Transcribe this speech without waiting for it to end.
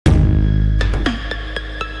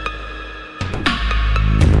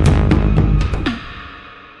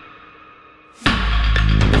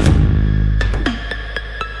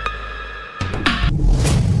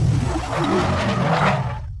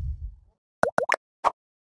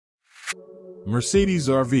Mercedes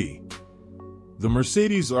RV. The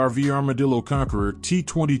Mercedes RV-Armadillo Conqueror T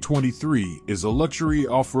 2023 is a luxury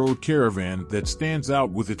off-road caravan that stands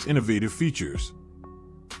out with its innovative features.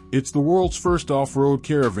 It's the world's first off-road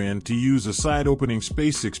caravan to use a side-opening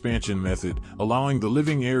space expansion method, allowing the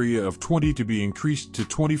living area of 20 to be increased to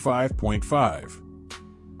 25.5.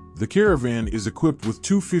 The caravan is equipped with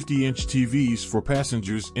two 50-inch TVs for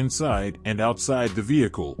passengers inside and outside the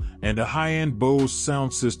vehicle, and a high-end Bowlus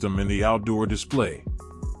sound system in the outdoor display.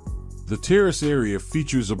 The terrace area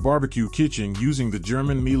features a barbecue kitchen using the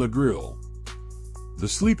German Miele grill. The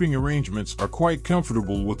sleeping arrangements are quite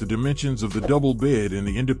comfortable, with the dimensions of the double bed in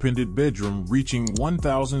the independent bedroom reaching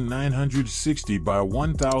 1,960 by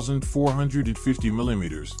 1,450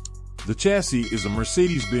 millimeters. The chassis is a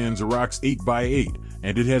Mercedes-Benz ROX 8x8,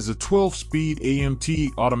 and it has a 12-speed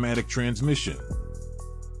AMT automatic transmission.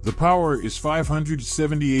 The power is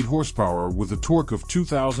 578 horsepower with a torque of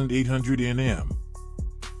 2,800 Nm.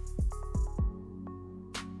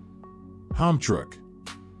 Homtruck.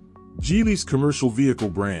 Geely's commercial vehicle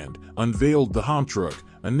brand unveiled the Homtruck,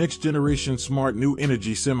 a next-generation smart new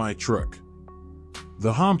energy semi-truck.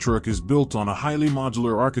 The Homtruck is built on a highly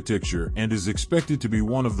modular architecture and is expected to be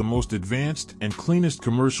one of the most advanced and cleanest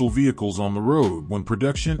commercial vehicles on the road when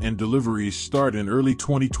production and deliveries start in early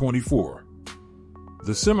 2024.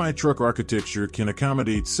 The semi-truck architecture can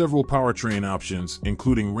accommodate several powertrain options,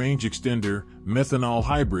 including range extender, methanol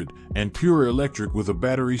hybrid, and pure electric with a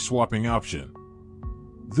battery swapping option.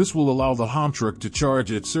 This will allow the Homtruck to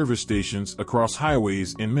charge at service stations across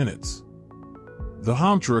highways in minutes. The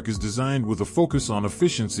Homtruck is designed with a focus on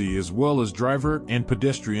efficiency as well as driver and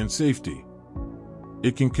pedestrian safety.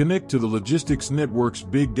 It can connect to the logistics network's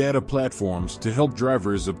big data platforms to help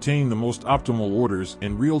drivers obtain the most optimal orders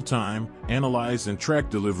in real time, analyze and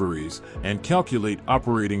track deliveries, and calculate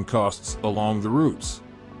operating costs along the routes.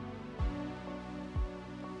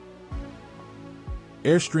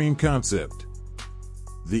 Airstream concept.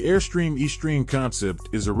 The Airstream eStream concept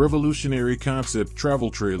is a revolutionary concept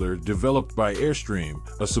travel trailer developed by Airstream,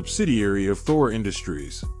 a subsidiary of Thor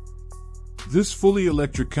Industries. This fully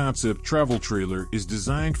electric concept travel trailer is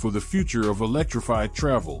designed for the future of electrified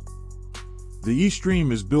travel. The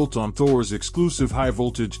eStream is built on Thor's exclusive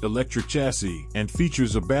high-voltage electric chassis and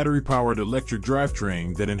features a battery-powered electric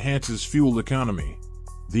drivetrain that enhances fuel economy.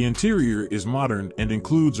 The interior is modern and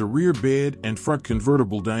includes a rear bed and front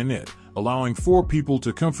convertible dinette, allowing 4 people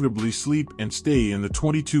to comfortably sleep and stay in the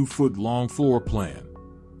 22-foot-long floor plan.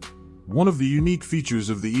 One of the unique features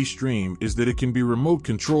of the eStream is that it can be remote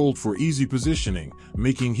controlled for easy positioning,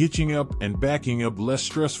 making hitching up and backing up less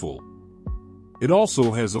stressful. It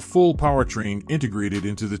also has a full powertrain integrated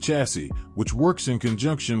into the chassis, which works in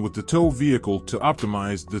conjunction with the tow vehicle to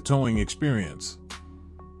optimize the towing experience.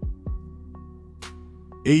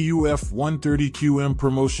 AUF 130QM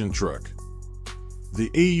Promotion Truck.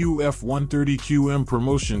 The AUF 130QM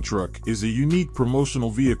Promotion Truck is a unique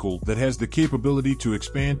promotional vehicle that has the capability to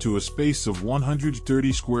expand to a space of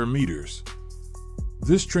 130 square meters.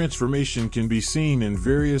 This transformation can be seen in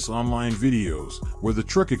various online videos, where the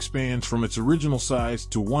truck expands from its original size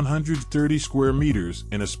to 130 square meters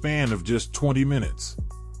in a span of just 20 minutes.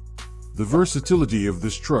 The versatility of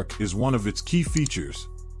this truck is one of its key features.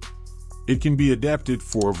 It can be adapted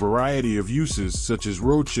for a variety of uses such as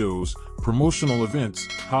roadshows, promotional events,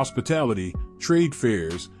 hospitality, trade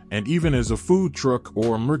fairs, and even as a food truck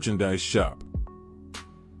or a merchandise shop.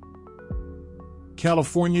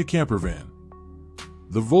 California Campervan.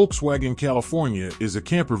 The Volkswagen California is a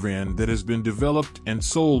campervan that has been developed and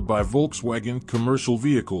sold by Volkswagen Commercial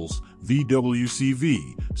Vehicles,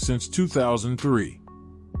 VWCV, since 2003.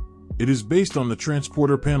 It is based on the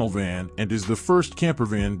Transporter panel van and is the first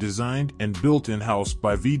campervan designed and built in-house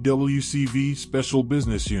by VWCV Special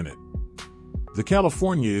Business Unit. The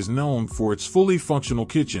California is known for its fully functional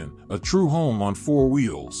kitchen, a true home on 4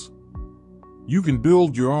 wheels. You can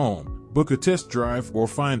build your own, book a test drive, or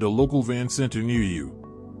find a local van center near you.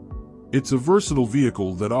 It's a versatile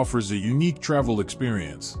vehicle that offers a unique travel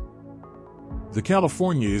experience. The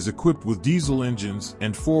California is equipped with diesel engines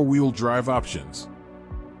and 4-wheel drive options.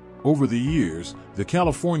 Over the years, the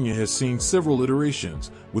California has seen several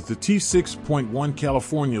iterations, with the T6.1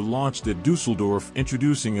 California launched at Dusseldorf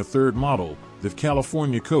introducing a third model, the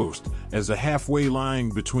California Coast, as a halfway line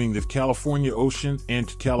between the California Ocean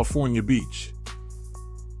and California Beach.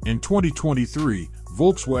 In 2023,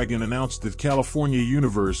 Volkswagen announced the California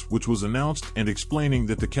Universe, which was announced and explaining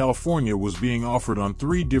that the California was being offered on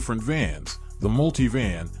 3 different vans: the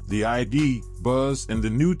multi-van, the ID, Buzz, and the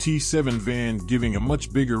new T7 van, giving a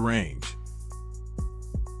much bigger range.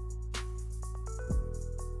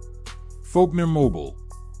 Volkner Mobil.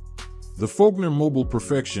 The Volkner Mobil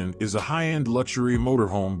Perfection is a high-end luxury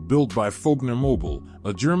motorhome built by Volkner Mobil,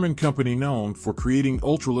 a German company known for creating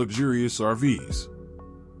ultra-luxurious RVs.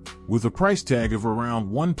 With a price tag of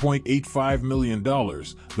around $1.85 million,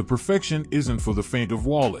 the Perfection isn't for the faint of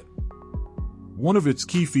wallet. One of its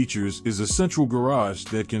key features is a central garage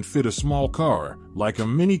that can fit a small car, like a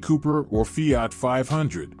Mini Cooper or Fiat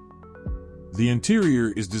 500. The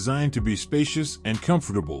interior is designed to be spacious and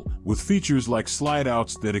comfortable, with features like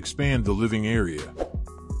slide-outs that expand the living area.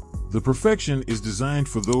 The Perfection is designed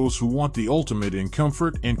for those who want the ultimate in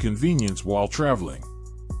comfort and convenience while traveling.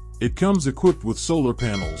 It comes equipped with solar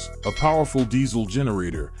panels, a powerful diesel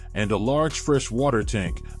generator, and a large fresh water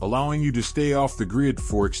tank, allowing you to stay off the grid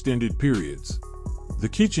for extended periods. The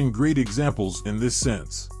kitchen great examples in this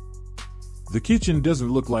sense. The kitchen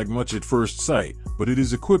doesn't look like much at first sight, but it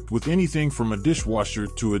is equipped with anything from a dishwasher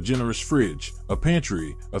to a generous fridge, a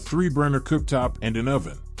pantry, a 3-burner cooktop, and an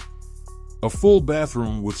oven. A full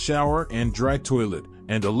bathroom with shower and dry toilet,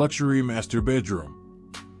 and a luxury master bedroom.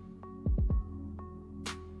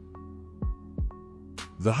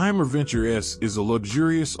 The HYMER Venture S is a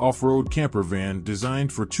luxurious off-road camper van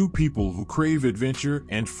designed for two people who crave adventure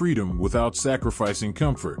and freedom without sacrificing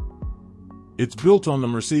comfort. It's built on the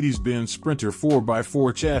Mercedes-Benz Sprinter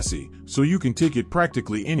 4x4 chassis, so you can take it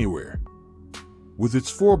practically anywhere. With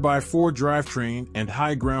its 4x4 drivetrain and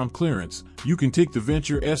high ground clearance, you can take the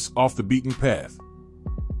Venture S off the beaten path.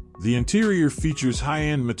 The interior features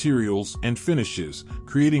high-end materials and finishes,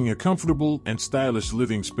 creating a comfortable and stylish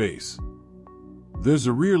living space. There's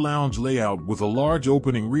a rear lounge layout with a large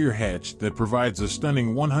opening rear hatch that provides a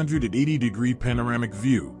stunning 180-degree panoramic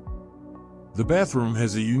view. The bathroom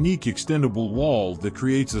has a unique extendable wall that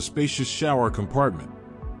creates a spacious shower compartment.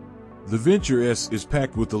 The Venture S is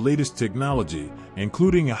packed with the latest technology,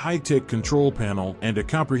 including a high-tech control panel and a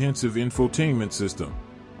comprehensive infotainment system.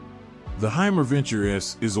 The HYMER Venture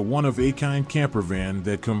S is a one-of-a-kind camper van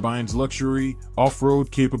that combines luxury,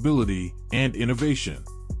 off-road capability, and innovation.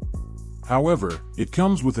 However, it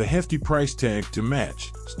comes with a hefty price tag to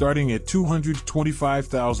match, starting at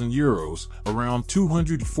 €225,000, around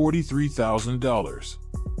 $243,000.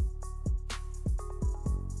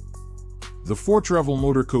 The Foretravel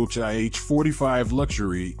Motorcoach IH45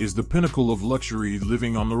 Luxury is the pinnacle of luxury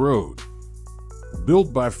living on the road.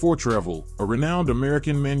 Built by Foretravel, a renowned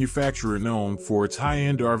American manufacturer known for its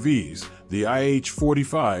high-end RVs, the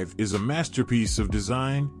IH45 is a masterpiece of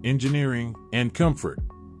design, engineering, and comfort.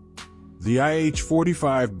 The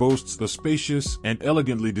IH45 boasts a spacious and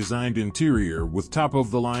elegantly designed interior with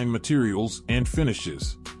top-of-the-line materials and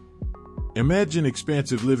finishes. Imagine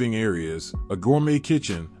expansive living areas, a gourmet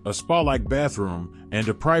kitchen, a spa-like bathroom, and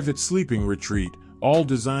a private sleeping retreat, all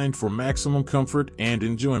designed for maximum comfort and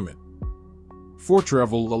enjoyment.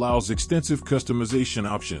 Foretravel allows extensive customization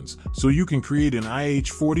options, so you can create an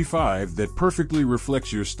IH45 that perfectly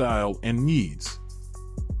reflects your style and needs.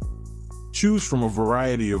 Choose from a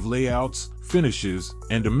variety of layouts, finishes,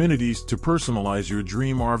 and amenities to personalize your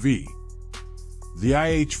dream RV. The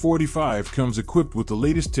IH45 comes equipped with the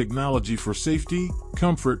latest technology for safety,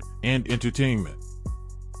 comfort, and entertainment.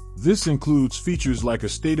 This includes features like a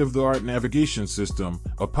state-of-the-art navigation system,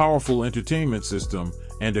 a powerful entertainment system,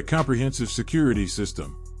 and a comprehensive security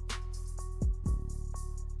system.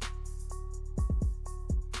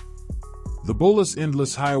 The Bowlus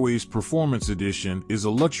Endless Highways Performance Edition is a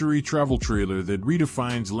luxury travel trailer that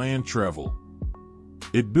redefines land travel.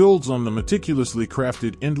 It builds on the meticulously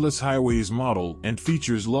crafted Endless Highways model and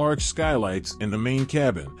features large skylights in the main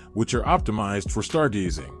cabin, which are optimized for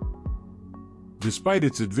stargazing. Despite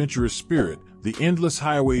its adventurous spirit, the Endless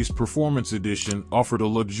Highways Performance Edition offered a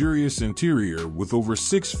luxurious interior with over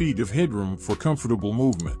 6 feet of headroom for comfortable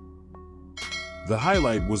movement. The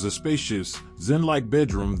highlight was a spacious, zen-like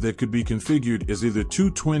bedroom that could be configured as either 2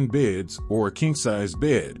 twin beds or a king-size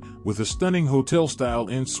bed, with a stunning hotel-style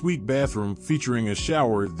en-suite bathroom featuring a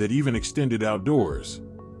shower that even extended outdoors.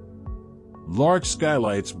 Large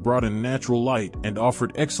skylights brought in natural light and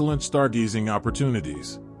offered excellent stargazing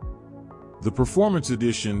opportunities. The Performance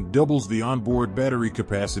Edition doubles the onboard battery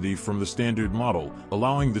capacity from the standard model,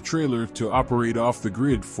 allowing the trailer to operate off the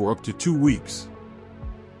grid for up to 2 weeks.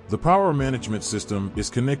 The power management system is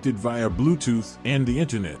connected via Bluetooth and the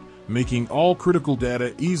Internet, making all critical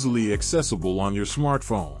data easily accessible on your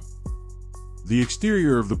smartphone. The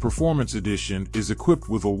exterior of the Performance Edition is equipped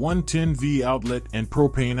with a 110V outlet and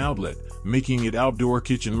propane outlet, making it outdoor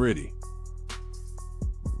kitchen ready.